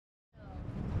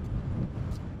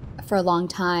For a long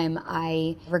time,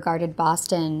 I regarded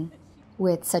Boston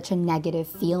with such a negative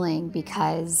feeling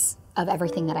because of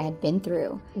everything that I had been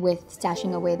through. With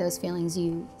stashing away those feelings,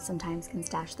 you sometimes can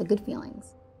stash the good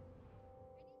feelings.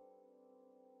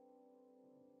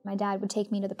 My dad would take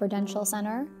me to the Prudential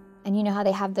Center, and you know how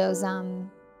they have those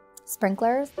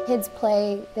sprinklers? Kids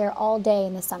play there all day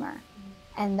in the summer.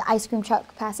 And the ice cream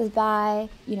truck passes by,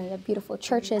 you know, you have beautiful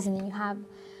churches, and then you have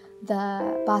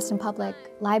the Boston Public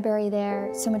Library there,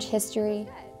 so much history.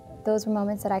 Those were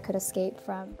moments that I could escape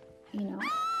from, you know,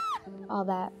 all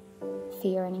that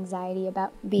fear and anxiety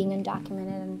about being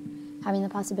undocumented and having the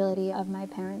possibility of my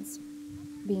parents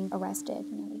being arrested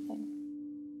and everything.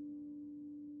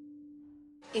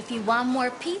 If you want more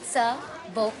pizza,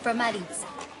 vote for Maritza.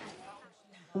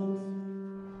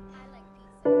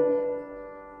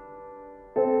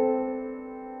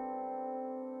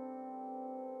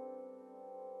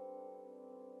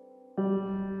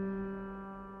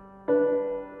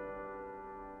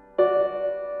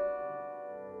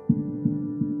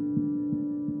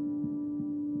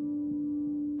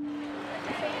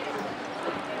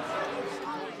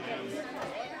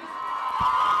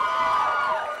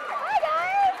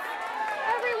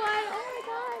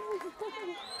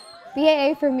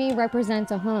 BAA for me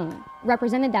represents a home.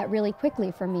 Represented that really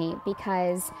quickly for me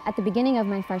because at the beginning of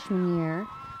my freshman year,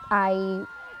 I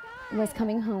was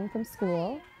coming home from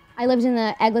school. I lived in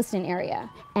the Eggleston area,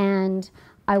 and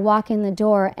I walk in the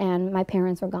door and my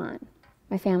parents were gone.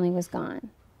 My family was gone.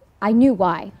 I knew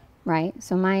why, right?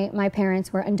 So my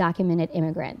parents were undocumented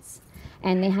immigrants,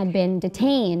 and they had been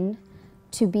detained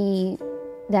to be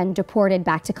then deported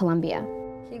back to Colombia.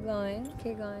 Keep going,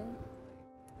 keep going.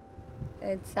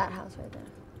 It's that house right there.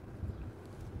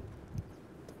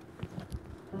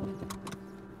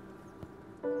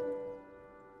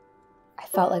 I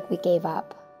felt like we gave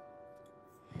up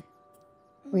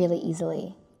really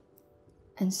easily.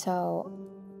 And so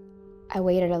I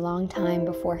waited a long time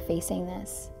before facing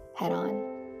this head on.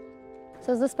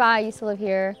 So it's the spot, I used to live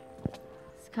here.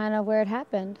 It's kind of where it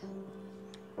happened.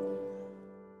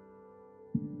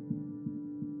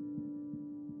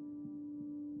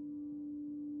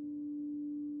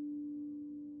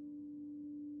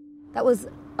 That was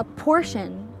a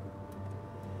portion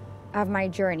of my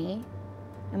journey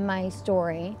and my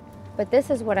story, but this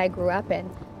is what I grew up in.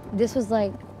 This was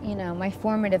like, you know, my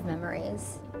formative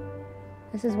memories.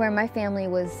 This is where my family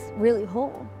was really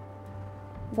whole.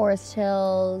 Forest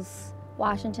Hills,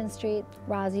 Washington Street,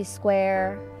 Rossi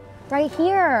Square, right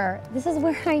here. This is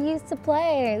where I used to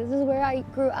play. This is where I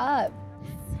grew up.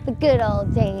 The good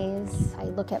old days. I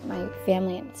look at my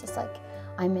family and it's just like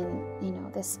I'm in, you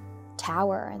know, this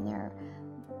tower and they're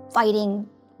fighting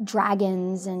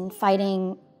dragons and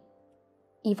fighting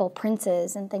evil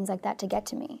princes and things like that to get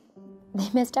to me. They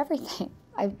missed everything.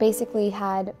 I basically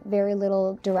had very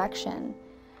little direction.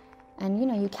 And you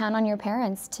know, you count on your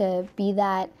parents to be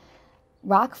that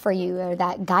rock for you or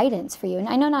that guidance for you. And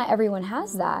I know not everyone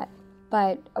has that,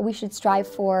 but we should strive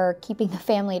for keeping the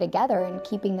family together and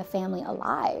keeping the family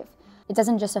alive. It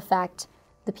doesn't just affect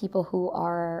the people who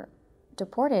are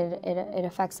deported, it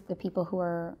affects the people who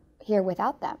are here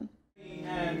without them.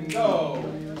 And go.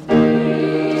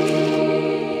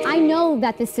 I know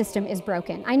that this system is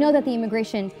broken. I know that the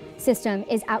immigration system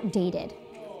is outdated.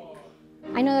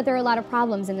 I know that there are a lot of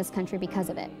problems in this country because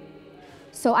of it.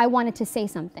 So I wanted to say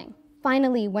something.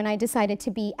 Finally, when I decided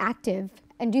to be active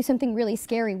and do something really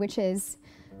scary, which is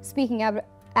speaking out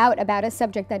about a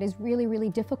subject that is really, really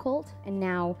difficult, and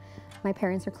now my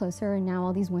parents are closer, and now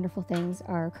all these wonderful things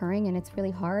are occurring, and it's really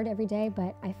hard every day,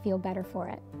 but I feel better for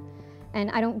it.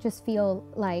 And I don't just feel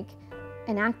like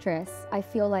an actress, I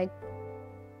feel like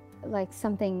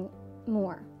something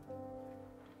more.